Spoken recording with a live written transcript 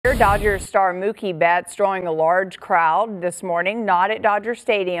Dodgers star Mookie Betts drawing a large crowd this morning, not at Dodger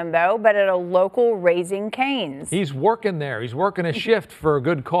Stadium though, but at a local Raising Canes. He's working there. He's working a shift for a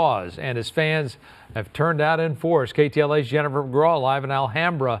good cause, and his fans have turned out in force. KTLA's Jennifer McGraw live in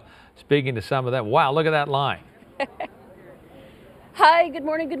Alhambra speaking to some of them. Wow, look at that line. Hi, good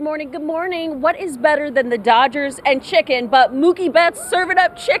morning, good morning, good morning. What is better than the Dodgers and chicken but Mookie Betts serving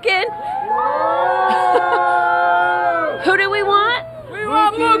up chicken? Who do we want? We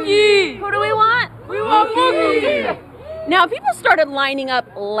want Mookie! Who do we want? We want Mookie! Now, people started lining up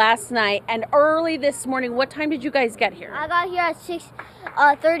last night and early this morning. What time did you guys get here? I got here at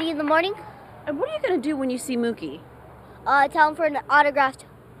 6:30 in the morning. And what are you going to do when you see Mookie? Tell him for an autograph.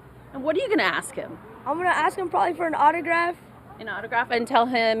 And what are you going to ask him? I'm going to ask him probably for an autograph. An autograph, and tell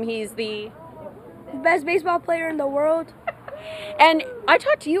him he's the best baseball player in the world. And I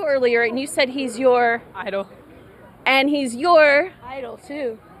talked to you earlier and you said he's your idol. And he's your idol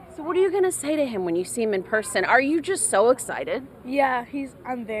too. So what are you going to say to him when you see him in person? Are you just so excited? Yeah,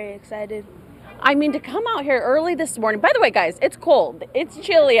 I'm very excited. I mean, to come out here early this morning. By the way, guys, it's cold. It's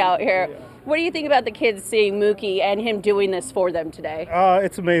chilly out here. Yeah. What do you think about the kids seeing Mookie and him doing this for them today?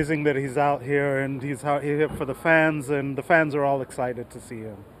 It's amazing that he's out here and he's out here for the fans, and the fans are all excited to see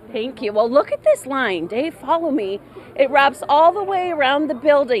him. Thank you. Well, look at this line. Dave, follow me. It wraps all the way around the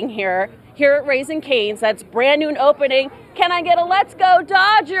building here at Raising Canes. That's brand new and opening. Can I get a let's go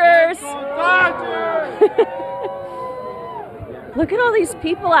Dodgers? Let's go Dodgers! Look at all these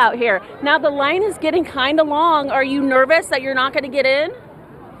people out here. Now the line is getting kind of long. Are you nervous that you're not going to get in?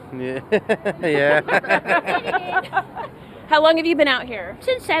 Yeah. How long have you been out here?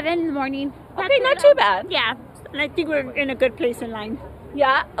 Since 7 in the morning. Okay, not too bad. Yeah, and I think we're in a good place in line.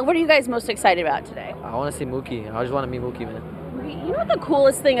 Yeah? What are you guys most excited about today? I want to see Mookie. I just want to meet Mookie, man. You know what the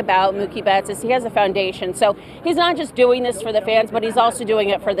coolest thing about Mookie Betts is he has a foundation. So he's not just doing this for the fans, but he's also doing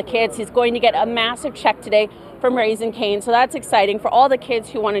it for the kids. He's going to get a massive check today from Raising Canes. So that's exciting for all the kids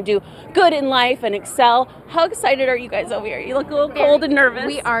who want to do good in life and excel. How excited are you guys over here? You look a little cold and nervous.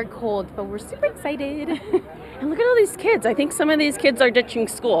 We are cold, but we're super excited. And look at all these kids. I think some of these kids are ditching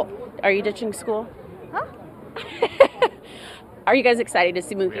school. Are you ditching school? Huh? Are you guys excited to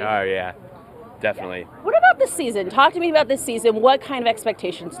see Mookie? We are, yeah. Definitely. What about this season? Talk to me about this season. What kind of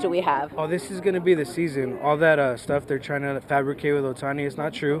expectations do we have? Oh, this is going to be the season. All that stuff they're trying to fabricate with Ohtani is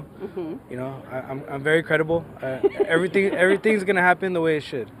not true. Mm-hmm. You know, I'm very credible. Everything's going to happen the way it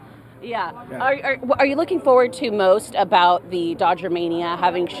should. Yeah. Are you looking forward to most about the Dodger Mania,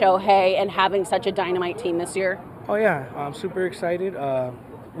 having Shohei and having such a dynamite team this year? Oh, yeah. I'm super excited.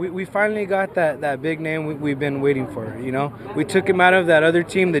 We finally got that big name we've been waiting for, you know. We took him out of that other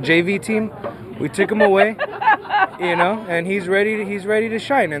team, the JV team. We took him away, you know, and he's ready to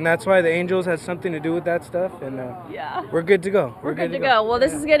shine, and that's why the Angels has something to do with that stuff, and yeah, we're good to go. We're good to go. Well,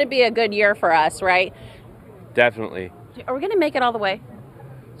 this is going to be a good year for us, right? Definitely. Are we going to make it all the way?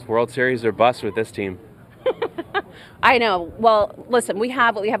 It's World Series or bust with this team. I know. Well, listen, we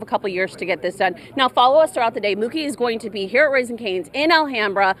have a couple years to get this done. Now, follow us throughout the day. Mookie is going to be here at Raising Canes in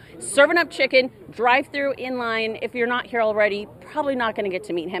Alhambra, serving up chicken, drive-through, in line. If you're not here already, probably not going to get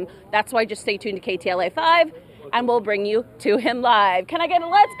to meet him. That's why just stay tuned to KTLA 5, and we'll bring you to him live. Can I get a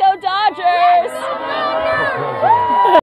let's go Dodgers?